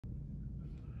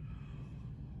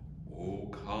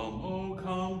Come, O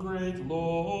come, great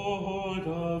Lord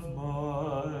of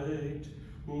might,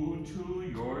 who to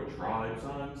your tribes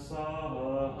on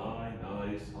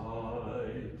Sinai's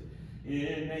height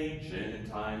in ancient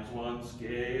times once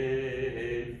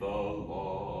gave the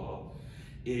law,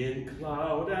 in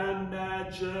cloud and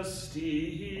majesty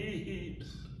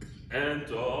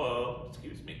and awe.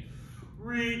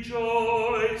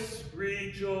 Rejoice,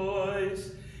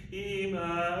 rejoice,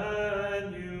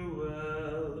 Emmanuel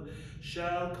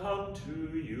shall come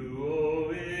to you,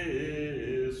 O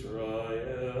Israel.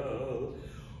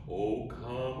 O come,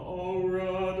 O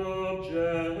rod of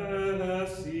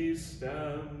Jesse's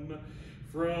stem,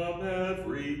 from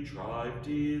every tribe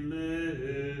deliver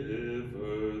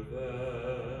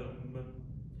them,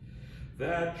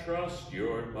 that trust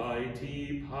your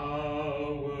mighty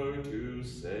power to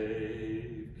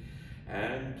save,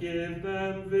 and give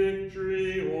them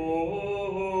victory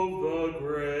over the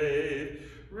grave.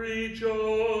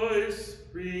 Rejoice,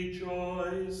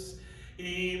 rejoice,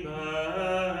 Emmanuel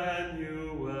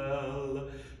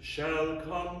shall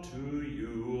come to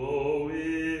you, O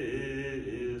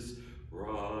Israel.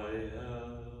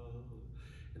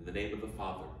 In the name of the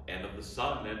Father, and of the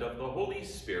Son, and of the Holy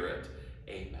Spirit,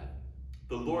 amen.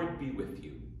 The Lord be with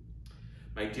you.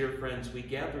 My dear friends, we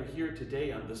gather here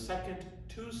today on the second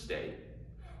Tuesday,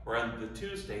 or on the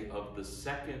Tuesday of the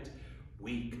second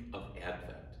week of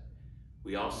Advent.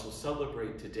 We also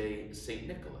celebrate today St.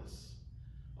 Nicholas,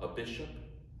 a bishop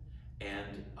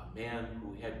and a man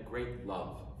who had great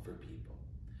love for people.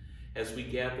 As we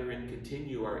gather and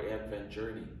continue our Advent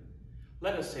journey,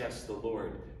 let us ask the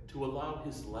Lord to allow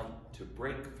his light to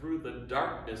break through the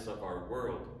darkness of our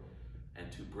world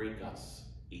and to bring us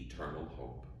eternal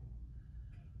hope.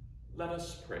 Let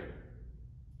us pray.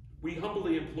 We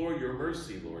humbly implore your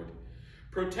mercy, Lord.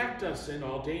 Protect us in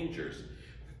all dangers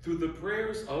through the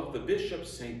prayers of the Bishop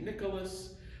St.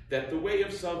 Nicholas, that the way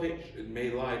of salvation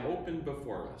may lie open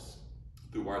before us.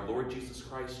 Through our Lord Jesus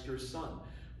Christ, your Son,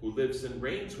 who lives and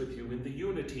reigns with you in the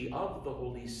unity of the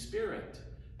Holy Spirit,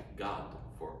 God,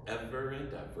 forever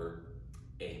and ever.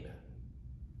 Amen.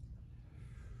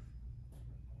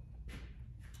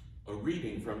 A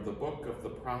reading from the book of the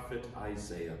prophet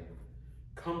Isaiah.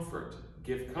 Comfort,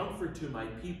 give comfort to my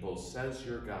people, says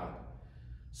your God.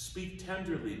 Speak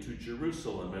tenderly to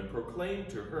Jerusalem and proclaim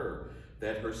to her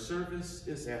that her service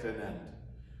is at an end.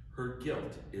 Her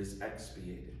guilt is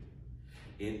expiated.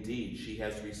 Indeed, she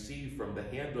has received from the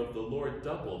hand of the Lord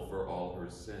double for all her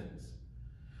sins.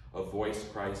 A voice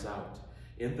cries out,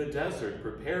 in the desert,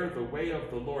 prepare the way of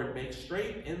the Lord, make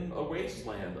straight in a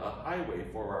wasteland a highway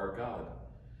for our God.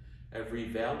 Every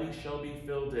valley shall be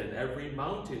filled in, every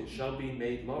mountain shall be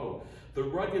made low. The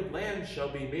rugged land shall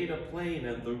be made a plain,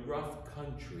 and the rough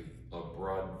country a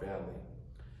broad valley.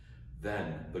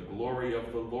 Then the glory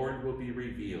of the Lord will be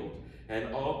revealed,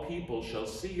 and all people shall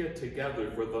see it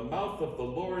together, for the mouth of the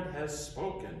Lord has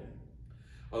spoken.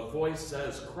 A voice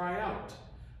says, cry out.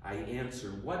 I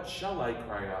answer, what shall I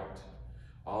cry out?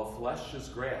 All flesh is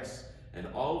grass, and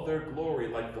all their glory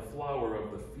like the flower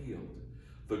of the field.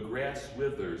 The grass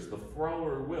withers, the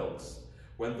flower wilts,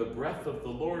 when the breath of the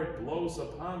Lord blows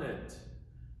upon it.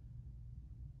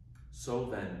 So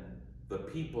then, the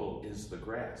people is the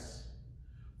grass.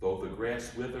 Though the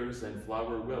grass withers and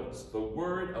flower wilts, the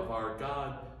word of our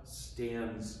God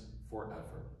stands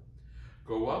forever.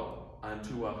 Go up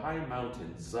onto a high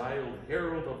mountain, Zion,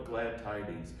 herald of glad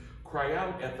tidings. Cry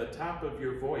out at the top of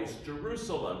your voice,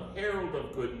 Jerusalem, herald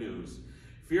of good news.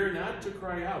 Fear not to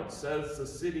cry out, says the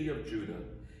city of Judah.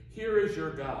 Here is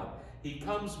your God. He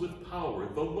comes with power,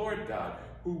 the Lord God,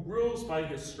 who rules by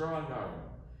his strong arm.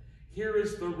 Here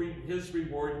is his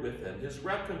reward with him, his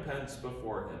recompense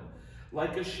before him.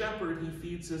 Like a shepherd, he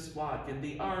feeds his flock. In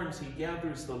the arms he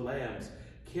gathers the lambs,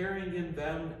 carrying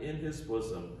them in his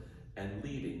bosom and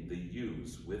leading the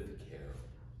ewes with care.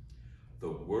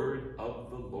 The word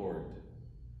of the Lord.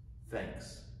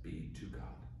 Thanks be to God.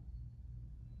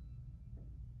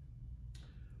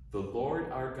 The Lord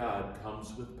our God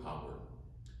comes with power.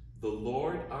 The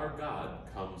Lord our God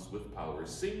comes with power.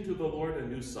 Sing to the Lord a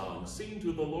new song. Sing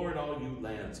to the Lord, all you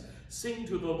lands. Sing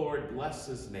to the Lord, bless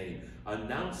his name.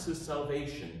 Announce his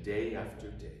salvation day after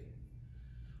day.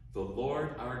 The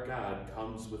Lord our God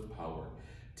comes with power.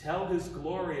 Tell his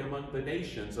glory among the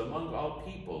nations, among all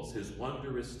peoples, his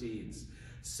wondrous deeds.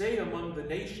 Say among the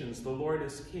nations, the Lord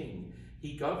is king.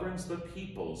 He governs the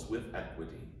peoples with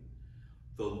equity.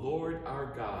 The Lord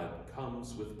our God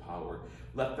comes with power.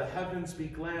 Let the heavens be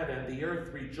glad and the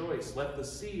earth rejoice. Let the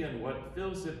sea and what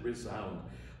fills it resound.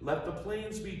 Let the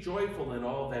plains be joyful and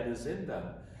all that is in them.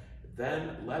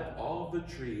 Then let all the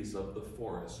trees of the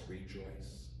forest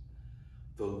rejoice.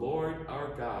 The Lord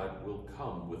our God will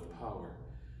come with power.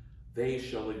 They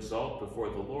shall exalt before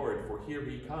the Lord, for here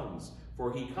he comes.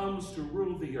 For he comes to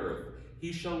rule the earth.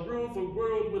 He shall rule the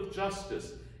world with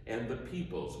justice, and the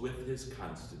peoples with his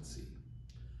constancy.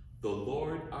 The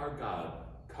Lord our God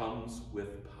comes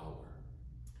with power.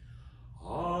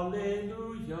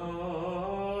 Alleluia,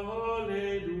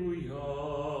 alleluia,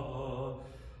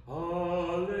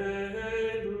 alleluia,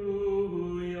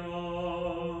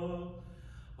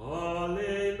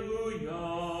 alleluia, alleluia,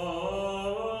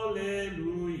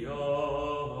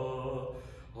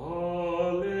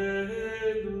 alleluia.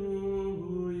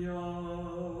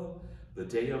 The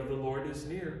day of the Lord is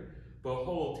near.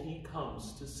 Behold, he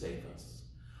comes to save us.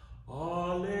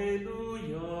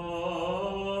 Alleluia,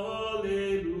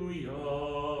 alleluia,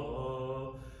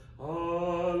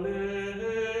 alleluia.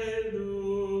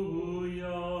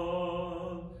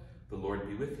 The Lord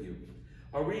be with you.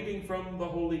 A reading from the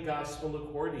Holy Gospel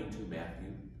according to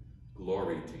Matthew.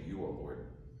 Glory to you, O Lord.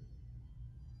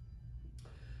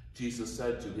 Jesus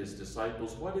said to his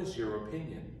disciples, "What is your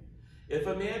opinion? If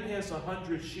a man has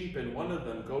 100 sheep and one of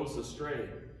them goes astray,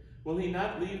 will he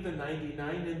not leave the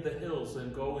 99 in the hills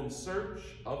and go in search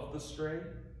of the stray?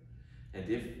 And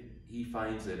if he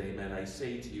finds it, amen, I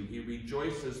say to you, he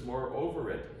rejoices more over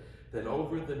it than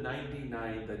over the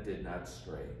 99 that did not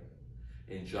stray.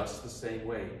 In just the same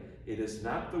way, it is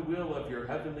not the will of your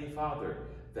heavenly Father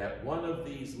that one of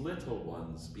these little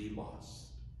ones be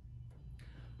lost."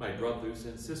 My brothers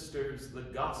and sisters, the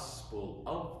gospel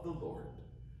of the Lord.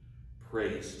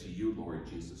 Praise to you, Lord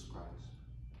Jesus Christ.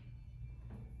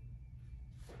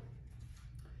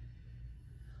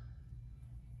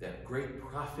 That great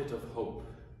prophet of hope,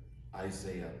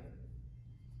 Isaiah.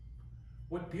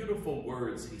 What beautiful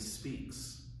words he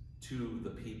speaks to the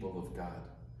people of God.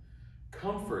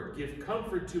 Comfort, give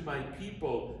comfort to my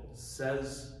people,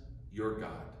 says your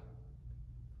God.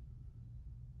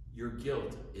 Your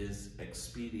guilt is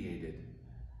expiated.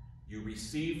 You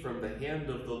receive from the hand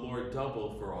of the Lord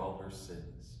double for all her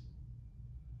sins.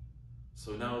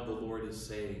 So now the Lord is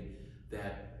saying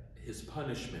that his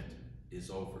punishment is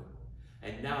over.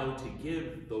 And now to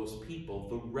give those people,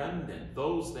 the remnant,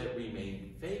 those that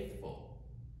remain faithful,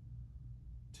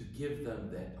 to give them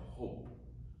that hope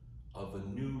of a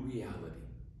new reality,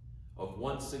 of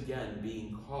once again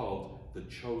being called the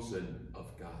chosen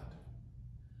of God.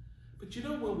 But you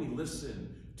know, when we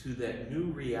listen to that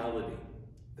new reality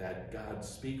that God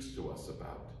speaks to us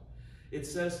about, it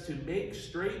says to make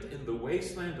straight in the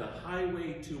wasteland a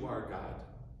highway to our God.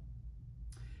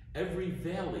 Every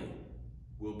valley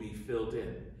will be filled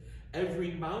in.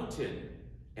 Every mountain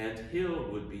and hill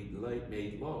would be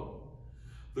made low.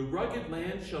 The rugged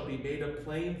land shall be made a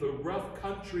plain, the rough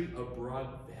country a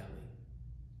broad valley.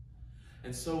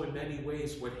 And so in many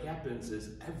ways what happens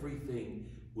is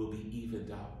everything will be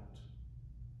evened out.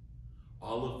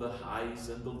 All of the highs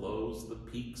and the lows, the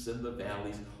peaks and the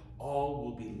valleys, all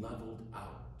will be leveled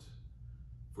out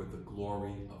for the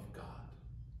glory of God.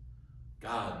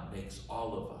 God makes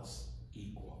all of us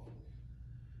equal.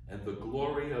 And the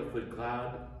glory of the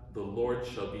God, the Lord,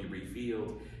 shall be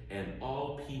revealed, and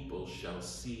all people shall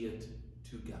see it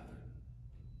together.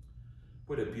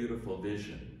 What a beautiful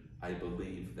vision, I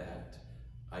believe, that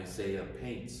Isaiah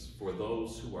paints for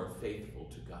those who are faithful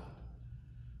to God.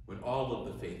 When all of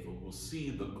the faithful will see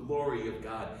the glory of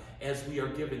God as we are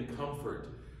given comfort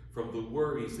from the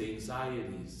worries, the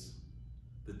anxieties,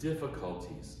 the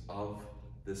difficulties of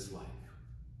this life.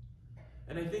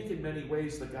 And I think in many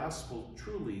ways the gospel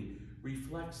truly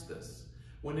reflects this,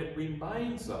 when it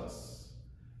reminds us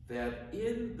that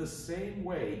in the same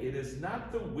way, it is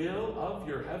not the will of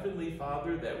your heavenly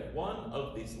Father that one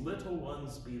of these little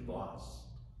ones be lost.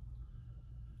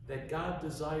 That God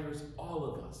desires all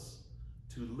of us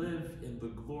to live in the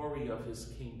glory of his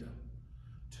kingdom,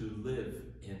 to live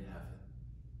in heaven.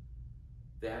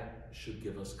 That should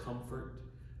give us comfort.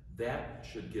 That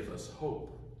should give us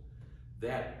hope.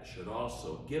 That should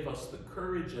also give us the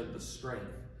courage and the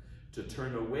strength to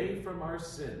turn away from our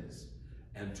sins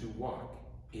and to walk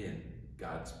in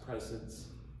God's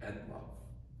presence and love.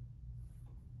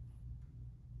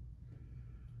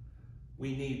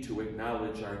 We need to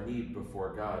acknowledge our need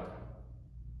before God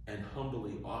and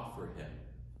humbly offer him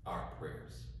our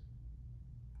prayers.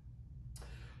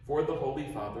 For the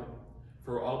Holy Father,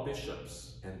 for all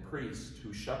bishops and priests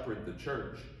who shepherd the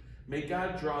church, may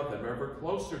God draw them ever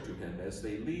closer to him as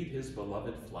they lead his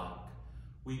beloved flock.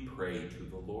 We pray to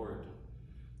the Lord.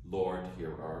 Lord,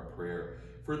 hear our prayer.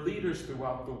 For leaders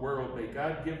throughout the world, may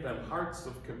God give them hearts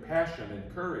of compassion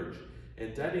and courage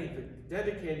in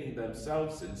dedicating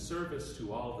themselves in service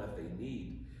to all that they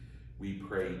need. We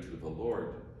pray to the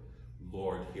Lord.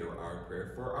 Lord, hear our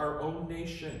prayer for our own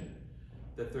nation,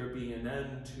 that there be an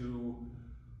end to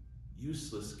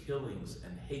useless killings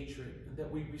and hatred, and that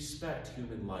we respect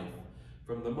human life.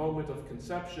 From the moment of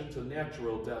conception to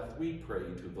natural death, we pray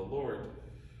to the Lord.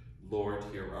 Lord,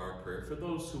 hear our prayer for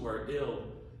those who are ill,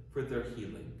 for their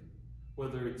healing,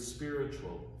 whether it's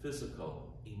spiritual,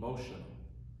 physical, emotional.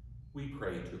 We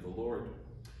pray to the Lord.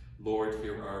 Lord,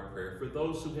 hear our prayer for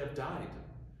those who have died.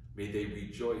 May they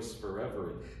rejoice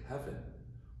forever in heaven.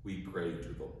 We pray to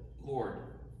the Lord.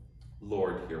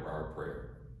 Lord, hear our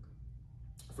prayer.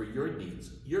 For your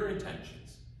needs, your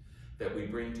intentions, that we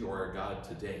bring to our God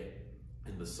today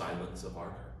in the silence of our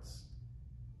hearts.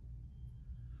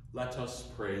 Let us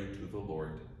pray to the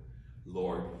Lord.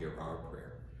 Lord, hear our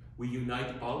prayer. We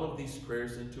unite all of these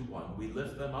prayers into one. We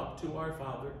lift them up to our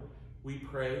Father. We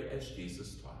pray as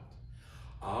Jesus taught.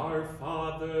 Our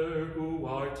Father, who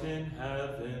art in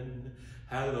heaven,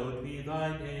 hallowed be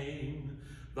thy name.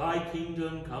 Thy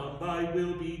kingdom come, thy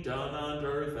will be done on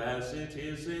earth as it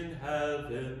is in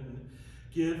heaven.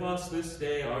 Give us this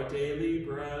day our daily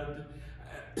bread,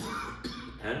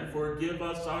 and forgive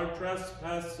us our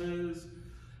trespasses,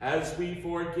 as we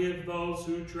forgive those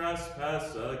who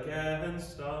trespass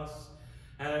against us.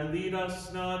 And lead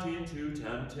us not into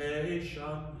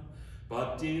temptation,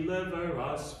 but deliver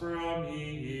us from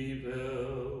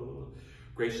evil.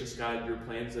 Gracious God, your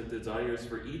plans and desires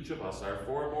for each of us are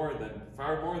far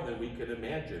more than we can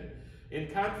imagine.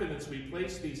 In confidence, we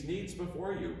place these needs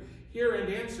before you. Hear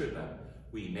and answer them.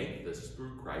 We make this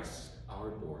through Christ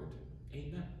our Lord.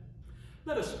 Amen.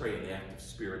 Let us pray an act of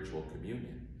spiritual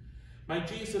communion. My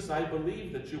Jesus, I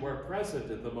believe that you are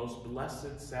present in the most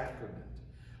blessed sacrament.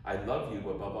 I love you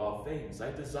above all things.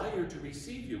 I desire to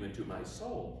receive you into my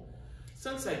soul.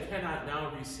 Since I cannot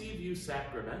now receive you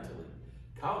sacramentally,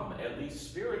 come at least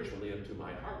spiritually into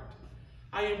my heart.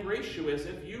 I embrace you as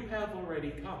if you have already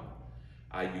come.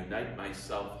 I unite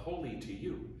myself wholly to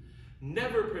you.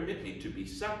 Never permit me to be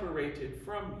separated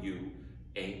from you.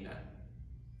 Amen.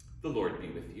 The Lord be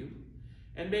with you.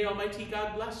 And may Almighty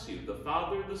God bless you, the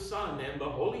Father, the Son, and the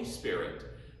Holy Spirit.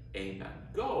 Amen.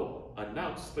 Go,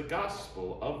 announce the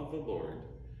gospel of the Lord.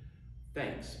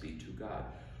 Thanks be to God.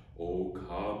 O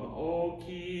come, O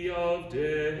Key of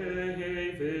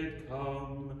David,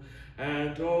 come,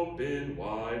 and open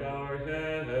wide our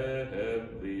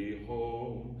heavenly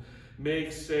home.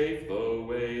 Make safe the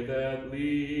way that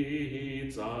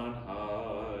leads on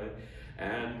high,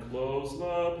 and close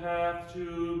the path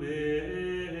to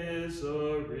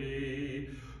misery.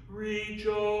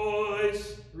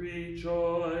 Rejoice,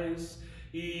 rejoice,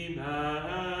 Emmanuel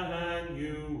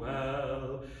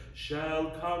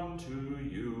shall come to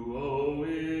you, O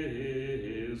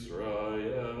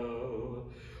Israel.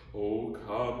 O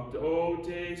come, O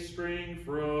day spring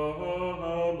from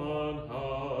on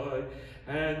high,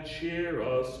 and cheer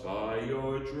us by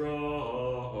your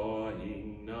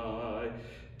drawing nigh.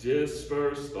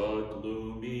 Disperse the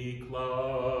gloomy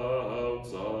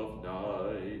clouds of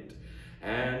night,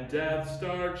 and death's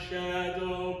dark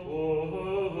shadow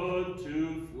put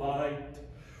to flight.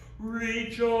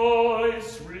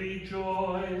 Rejoice,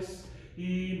 rejoice,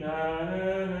 Emmanuel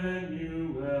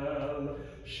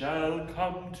shall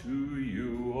come to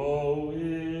you, O